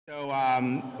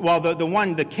Well,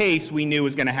 the case we knew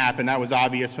was going to happen. That was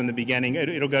obvious from the beginning.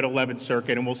 It'll go to 11th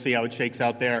Circuit, and we'll see how it shakes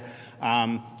out there.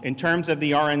 In terms of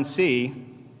the RNC,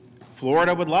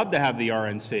 Florida would love to have the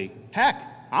RNC. Heck,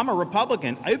 I'm a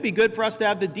Republican. It would be good for us to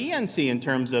have the DNC in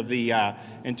terms of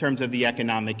the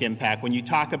economic impact when you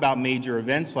talk about major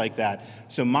events like that.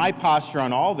 So my posture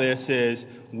on all this is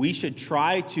we should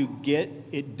try to get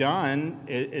it done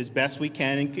as best we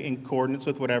can in coordinates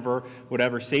with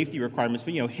whatever safety requirements.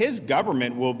 But his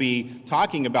government will be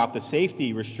talking about the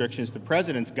safety restrictions, the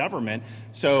president's government.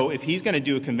 So if he's going to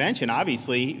do a convention,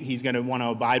 obviously he's going to want to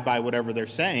abide by whatever they're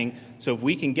saying. So if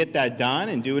we can get that done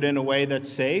and do it in a way that's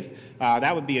safe,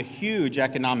 that would be a huge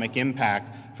economic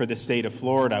impact for the state of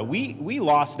Florida. We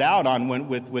lost out on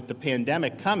with the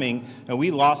pandemic coming, and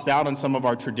we lost out on some of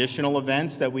our traditional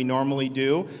events that we normally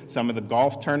do, some of the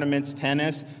golf tournaments, tennis.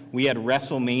 We had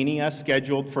WrestleMania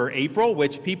scheduled for April,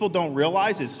 which people don't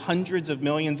realize is hundreds of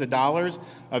millions of dollars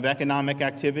of economic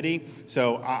activity.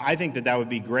 So I think that would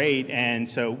be great. And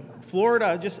so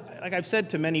Florida, just like I've said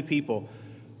to many people,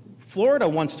 Florida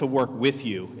wants to work with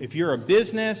you. If you're a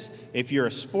business, if you're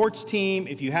a sports team,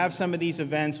 if you have some of these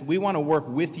events, we want to work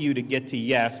with you to get to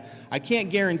yes. I can't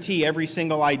guarantee every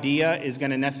single idea is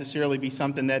going to necessarily be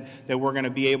something that we're going to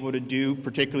be able to do,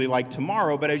 particularly like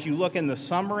tomorrow, but as you look in the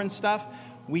summer and stuff,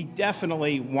 we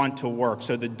definitely want to work.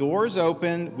 So the door's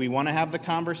open. We want to have the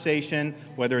conversation,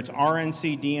 whether it's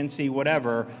RNC, DNC,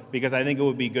 whatever, because I think it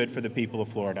would be good for the people of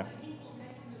Florida.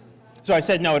 So I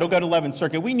said, no, it'll go to 11th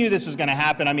Circuit. We knew this was going to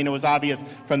happen. I mean, it was obvious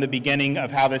from the beginning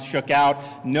of how this shook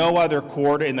out. No other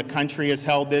court in the country has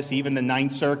held this, even the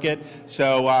 9th Circuit.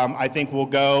 So I think we'll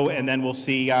go, and then we'll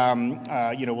see,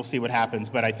 we'll see what happens.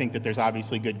 But I think that there's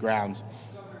obviously good grounds.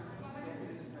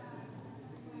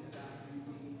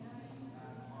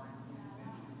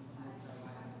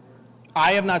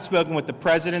 I have not spoken with the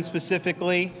president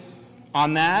specifically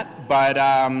on that, but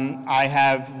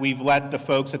we've let the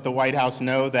folks at the White House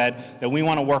know that we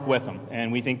want to work with them,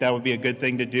 and we think that would be a good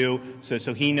thing to do.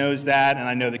 So he knows that, and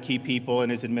I know the key people in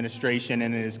his administration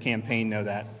and in his campaign know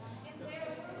that.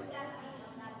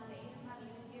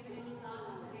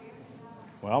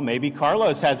 Well, maybe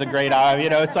Carlos has a great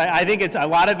it's like, I think a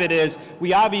lot of it is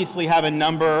we obviously have a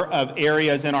number of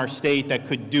areas in our state that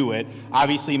could do it.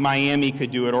 Obviously, Miami could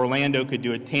do it, Orlando could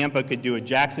do it, Tampa could do it,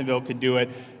 Jacksonville could do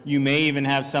it. You may even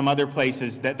have some other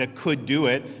places that could do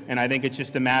it, and I think it's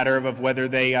just a matter of whether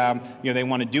they they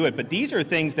want to do it. But these are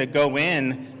things that go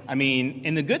in. I mean,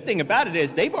 and the good thing about it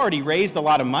is they've already raised a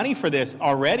lot of money for this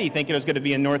already, thinking it was going to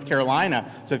be in North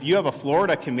Carolina. So if you have a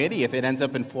Florida committee, if it ends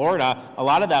up in Florida, a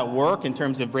lot of that work in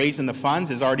terms of raising the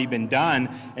funds has already been done,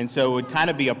 and so it would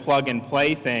kind of be a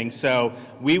plug-and-play thing. So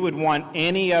we would want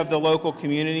any of the local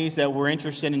communities that were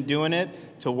interested in doing it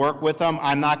to work with them.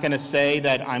 I'm not going to say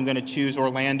that I'm going to choose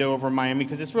Orlando over Miami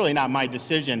because it's really not my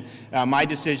decision. My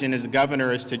decision as the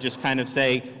governor is to just kind of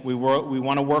say we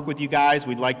want to work with you guys.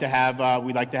 We'd like to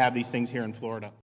have these things here in Florida.